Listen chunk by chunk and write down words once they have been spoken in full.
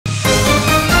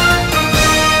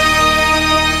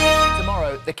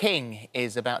The King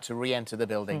is about to re-enter the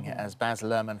building as Baz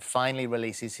Luhrmann finally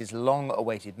releases his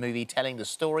long-awaited movie telling the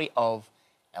story of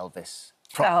Elvis.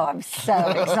 Oh, I'm so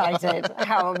excited.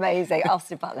 How amazing.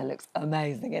 Austin Butler looks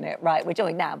amazing in it. Right, we're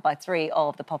joined now by three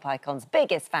of the pop icon's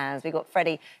biggest fans. We've got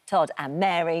Freddie, Todd and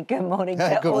Mary. Good morning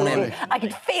to all of you. I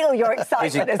can feel your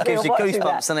excitement as we were watching that. Goosebumps,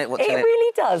 doesn't it, watching it? It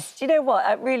really does. Do you know what?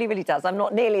 It really, really does. I'm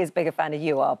not nearly as big a fan as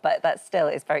you are, but that still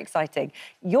is very exciting.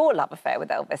 Your love affair with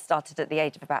Elvis started at the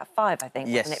age of about 5, I think,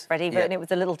 wasn't it, Freddie? Yeah. And it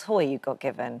was a little toy you got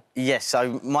given. Yes,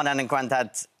 so my nan and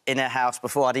granddad in their house,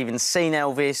 before I'd even seen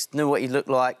Elvis, knew what he looked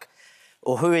like,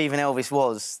 or who even Elvis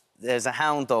was, there's a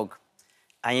hound dog,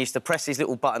 and he used to press his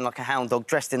little button like a hound dog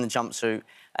dressed in the jumpsuit,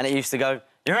 and it used to go,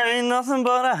 "You ain't nothing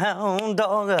but a hound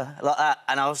dog," like that.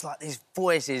 And I was like, his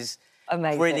voice is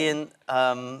amazing. Brilliant.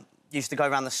 Used to go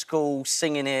around the school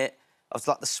singing it. I was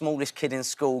like the smallest kid in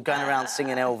school, going around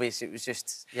singing Elvis. It was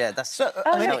just, yeah, that's so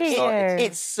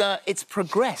it's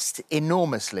progressed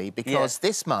enormously because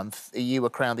this month you were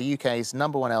crowned the UK's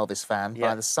 #1 Elvis fan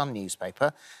by the Sun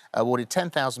newspaper, awarded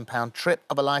 £10,000 trip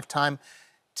of a lifetime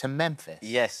to Memphis.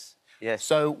 Yes, yes.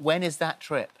 So when is that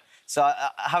trip? So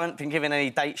I haven't been given any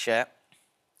dates yet.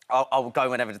 I'll go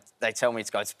whenever they tell me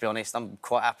to go, to be honest. I'm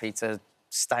quite happy to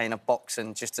stay in a box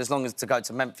and just as long as to go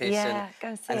to Memphis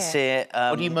and see it.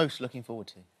 What are you most looking forward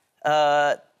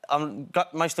to? I'm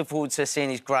most looking forward to seeing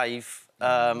his grave.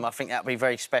 I think that'll be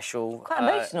very special. Quite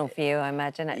emotional for you, I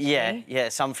imagine, actually. Yeah, yeah.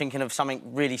 So I'm thinking of something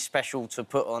really special to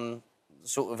put on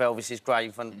sort of Elvis's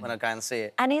grave when I go and see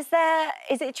it. And is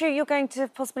it true you're going to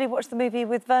possibly watch the movie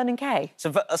with Vernon Kay?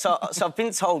 So I've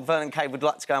been told Vernon Kay would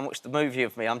like to go and watch the movie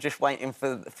with me. I'm just waiting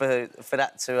for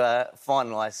that to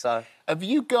finalise. So have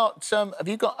you got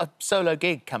a solo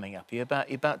gig coming up? Are you about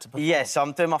to perform? Yes,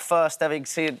 I'm doing my first ever. You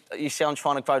see, I'm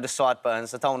trying to grow the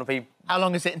sideburns. I don't want to be. How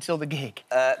long is it until the gig?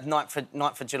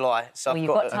 9th of July. So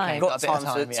well, I've got time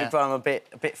to grow them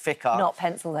a bit thicker. Not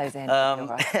pencil those in.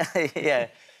 Right. Yeah.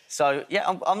 So yeah,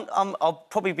 I'll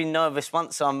probably be nervous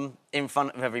once I'm in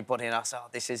front of everybody and I say, "Oh,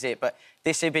 this is it." But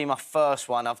this will be my first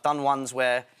one. I've done ones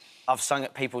where I've sung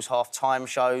at people's half-time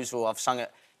shows or I've sung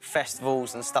at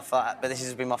festivals and stuff like that. But this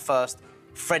has been my first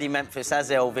Freddie Memphis as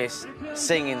Elvis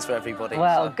singing to everybody.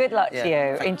 Well, so, good luck to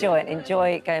you. Enjoy it.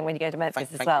 Enjoy going when you go to Memphis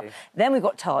as well. Then we've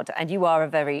got Todd, and you are a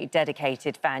very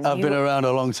dedicated fan. I've been around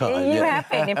a long time. You have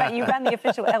been. In fact, you ran the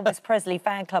official Elvis Presley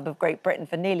fan club of Great Britain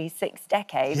for nearly 6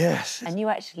 decades. Yes. And you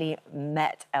actually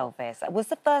met Elvis. It was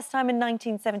the first time in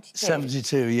 1972?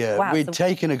 72, yeah. Wow, We'd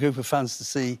taken a group of fans to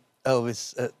see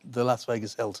Elvis at the Las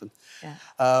Vegas Hilton.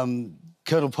 Yeah.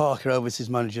 Colonel Parker, Elvis's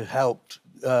manager, helped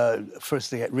for us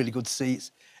to get really good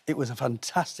seats. It was a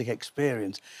fantastic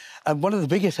experience. And one of the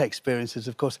biggest experiences,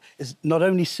 of course, is not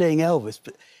only seeing Elvis,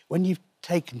 but when you've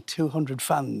taken 200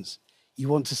 fans, you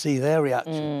want to see their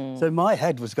reaction. So my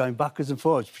head was going backwards and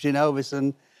forwards between Elvis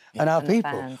and our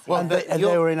people. Fans, well,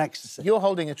 they were in ecstasy. You're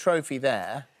holding a trophy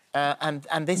there, and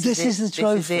this is the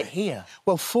trophy. This is it here.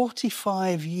 Well,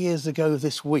 45 years ago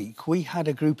this week, we had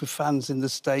a group of fans in the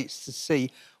States to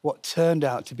see what turned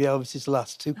out to be Elvis's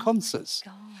last 2 concerts.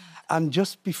 God. And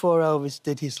just before Elvis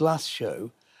did his last show,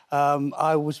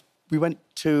 we went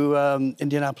to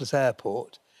Indianapolis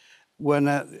Airport when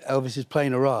Elvis's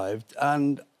plane arrived,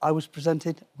 and I was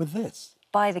presented with this.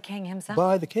 By the King himself?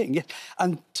 By the King, yes.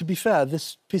 And to be fair,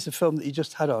 this piece of film that you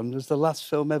just had on was the last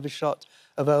film ever shot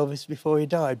of Elvis before he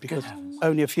died, because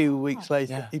only a few weeks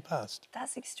later he passed.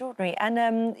 That's extraordinary. And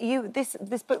this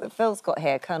book that Phil's got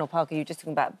here, Colonel Parker, you were just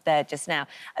talking about there just now,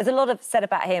 there's a lot of said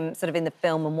about him sort of in the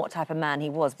film and what type of man he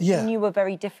was. But you were a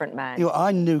very different man. You know,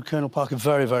 I knew Colonel Parker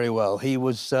very, very well. He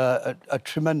was a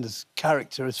tremendous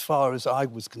character as far as I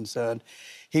was concerned.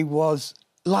 He was,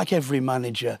 like every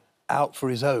manager, out for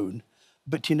his own.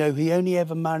 But, you know, he only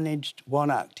ever managed one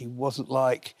act. He wasn't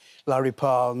like Larry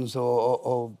Parnes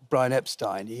or Brian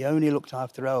Epstein. He only looked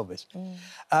after Elvis.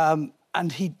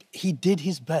 And he did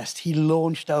his best. He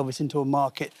launched Elvis into a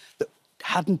market that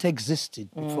hadn't existed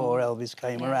before Elvis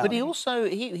came around. But he also,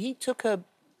 he took a...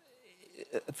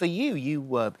 For you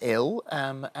were ill,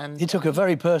 and... He took a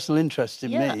very personal interest in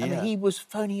me, and he was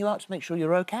phoning you up to make sure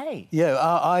you're OK. Yeah,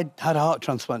 I had a heart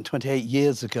transplant 28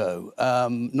 years ago.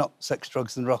 Not sex,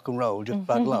 drugs and rock and roll, just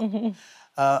bad luck.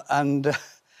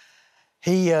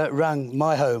 He rang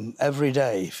my home every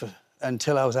day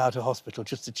until I was out of hospital,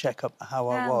 just to check up how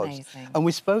I was. Amazing. And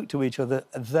we spoke to each other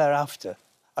thereafter.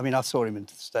 I mean, I saw him in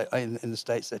the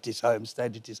States at his home,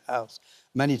 stayed at his house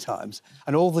many times,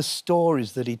 and all the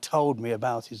stories that he told me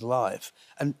about his life,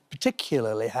 and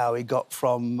particularly how he got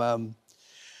from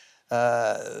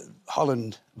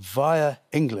Holland via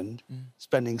England,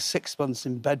 spending 6 months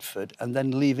in Bedford and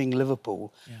then leaving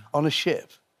Liverpool on a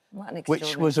ship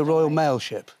which was a Royal Mail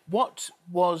ship. What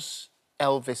was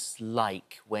Elvis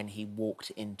like when he walked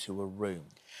into a room?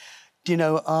 Do you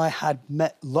know, I had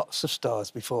met lots of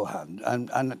stars beforehand,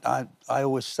 and I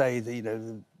always say that, you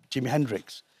know, Jimi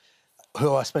Hendrix,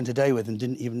 who I spent a day with and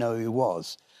didn't even know who he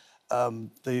was,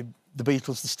 the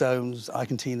Beatles, the Stones,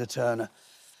 Ike and Tina Turner,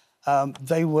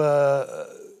 they were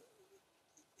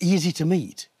easy to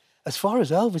meet. As far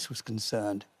as Elvis was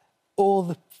concerned, all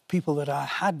the people that I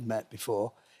had met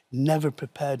before never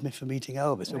prepared me for meeting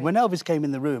Elvis. Right. And when Elvis came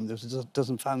in the room, there was a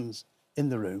dozen fans in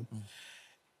the room.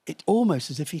 It's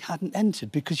almost as if he hadn't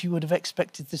entered, because you would have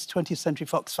expected this 20th Century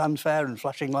Fox fanfare and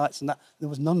flashing lights and that. There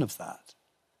was none of that.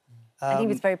 And he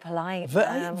was very polite.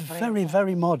 Very,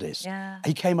 very modest. Yeah.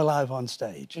 He came alive on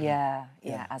stage. Yeah,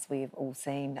 as we've all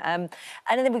seen. And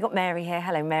then we've got Mary here.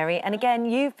 Hello, Mary. And again,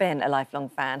 you've been a lifelong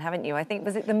fan, haven't you? I think,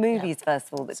 was it the movies,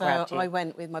 first of all, that grabbed you? I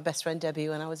went with my best friend Debbie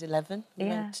when I was 11. We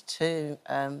went to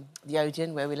the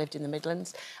Odeon, where we lived in the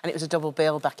Midlands. And it was a double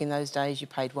bill back in those days. You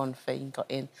paid one fee and got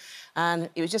in. And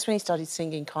it was just when he started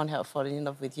singing Can't Help Falling in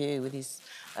Love with You with his...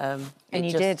 and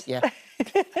you did? Yeah.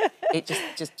 It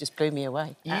just blew me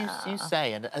away. You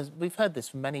say, and as we've heard this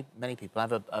from many people. I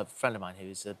have a friend of mine who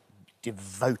is a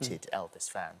devoted Elvis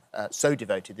fan, so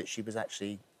devoted that she was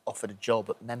actually offered a job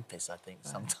at Memphis, I think,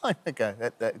 some time ago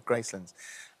at Gracelands.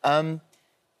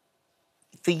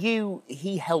 For you,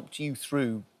 he helped you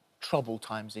through troubled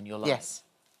times in your life. Yes.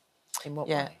 In what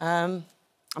way?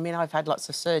 I mean, I've had lots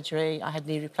of surgery. I had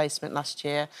knee replacement last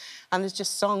year. And there's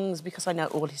just songs, because I know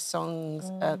all his songs,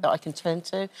 that I can turn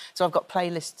to. So I've got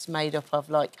playlists made up of,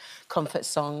 like, comfort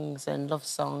songs and love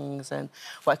songs and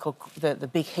what I call the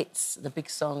big hits, the big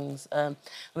songs. I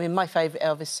mean, my favourite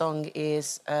Elvis song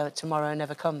is Tomorrow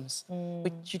Never Comes,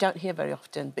 which you don't hear very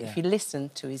often. But if you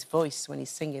listen to his voice when he's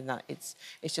singing that, it's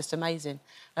just amazing.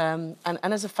 And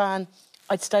as a fan,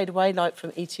 I'd stayed away, like,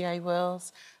 from ETA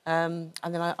Worlds. And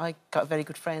then I got a very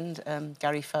good friend,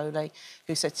 Gary Foley,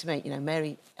 who said to me, you know,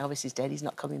 Mary, Elvis is dead, he's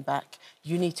not coming back.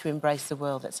 You need to embrace the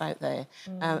world that's out there.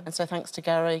 And so thanks to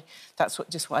Gary, that's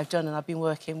just what I've done. And I've been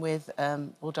working with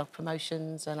Bulldog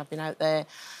Promotions, and I've been out there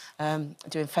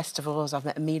doing festivals. I've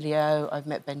met Emilio, I've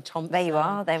met Ben Thompson. There you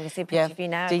are. There we see a picture of you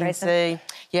now. DC.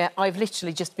 Yeah, I've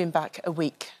literally just been back a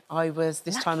week. I was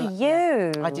this Lucky time...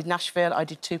 you! I did Nashville, I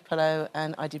did Tupelo,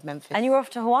 and I did Memphis. And you're off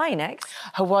to Hawaii next?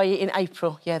 Hawaii in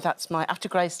April. Yeah, that's my... After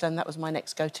Graceland, that was my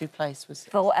next go-to place. Was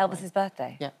for Elvis's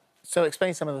birthday? Yeah. So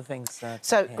explain some of the things.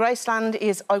 So Graceland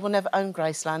is... I will never own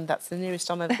Graceland. That's the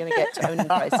nearest I'm ever going to get to owning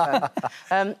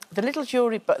Graceland. The little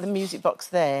jewellery, the music box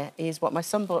there is what my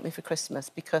son bought me for Christmas,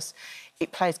 because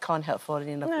it plays Can't Help Falling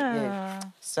in Love with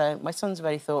You. So my son's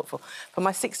very thoughtful. For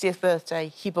my 60th birthday,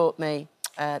 he bought me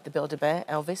the Build-A-Bear,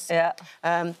 Elvis.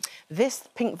 Yeah. This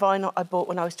pink vinyl I bought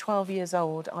when I was 12 years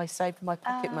old. I saved my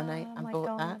pocket money and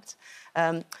bought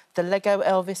that. The Lego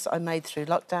Elvis I made through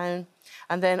lockdown.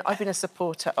 And then I've been a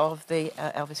supporter of the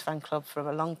Elvis fan club for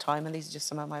a long time, and these are just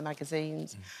some of my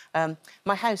magazines.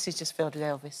 My house is just filled with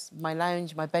Elvis. My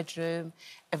lounge, my bedroom,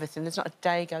 everything. There's not a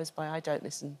day goes by I don't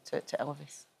listen to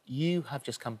Elvis. You have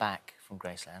just come back from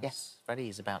Graceland. Yes. Freddie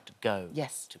is about to go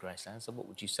to Graceland. So what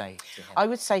would you say to him? I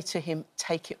would say to him,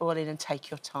 take it all in and take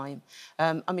your time.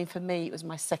 I mean, for me, it was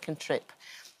my second trip.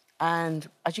 And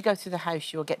as you go through the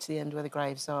house, you'll get to the end where the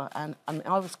graves are. And I mean,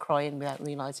 I was crying without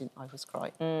realising I was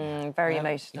crying. Very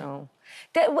emotional.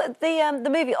 The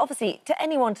movie, obviously, to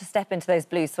anyone to step into those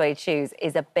blue suede shoes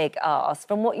is a big ask.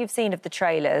 From what you've seen of the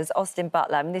trailers, Austin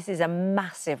Butler, I mean, this is a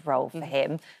massive role for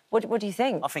him. What do you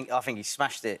think? I think he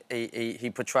smashed it.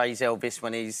 He portrays Elvis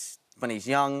when he's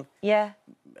young. Yeah.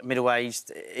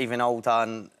 Middle-aged, even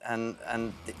older,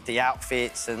 and the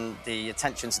outfits and the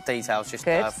attention to details just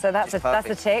good. So that's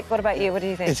a tick. What about you? What do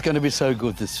you think? It's going to be so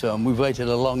good, this film. We've waited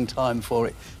a long time for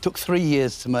it. Took 3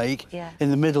 years to make. Yeah.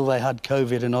 In the middle, they had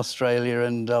COVID in Australia,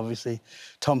 and obviously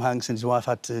Tom Hanks and his wife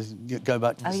had to go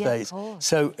back to the States. Of course.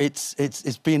 So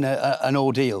it's been an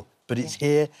ordeal, but it's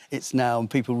here, it's now, and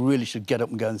people really should get up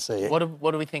and go and see it.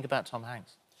 What do we think about Tom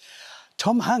Hanks?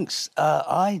 Tom Hanks,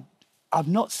 I've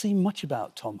not seen much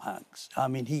about Tom Hanks. I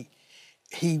mean,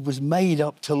 he was made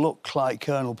up to look like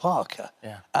Colonel Parker.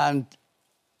 Yeah. And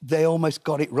they almost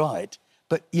got it right.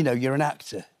 But, you know, you're an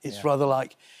actor. It's rather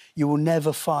like you will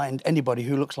never find anybody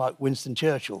who looks like Winston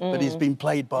Churchill, but he's been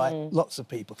played by lots of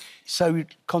people. So,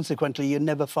 consequently, you'll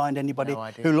never find anybody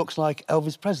who looks like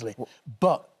Elvis Presley.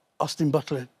 But Austin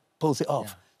Butler pulls it off.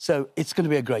 Yeah. So it's going to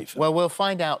be a great film. Well, we'll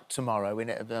find out tomorrow.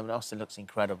 Austin looks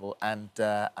incredible, and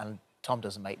Tom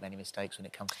doesn't make many mistakes when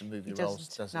it comes to movie roles,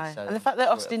 does he? No. So and the fact that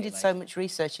I'm sure Austin it'll be did so amazing. much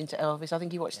research into Elvis, I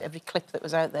think he watched every clip that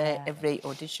was out there, every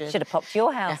audition. Should have popped to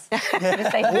your house. Could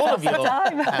have saved All of yourself your some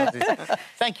time. houses.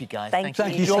 Thank you, guys. Thank you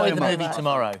Enjoy so the much. movie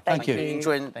tomorrow. Thank you.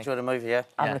 Enjoy the movie, yeah?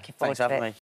 I'm looking forward Thanks for to having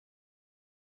it. me.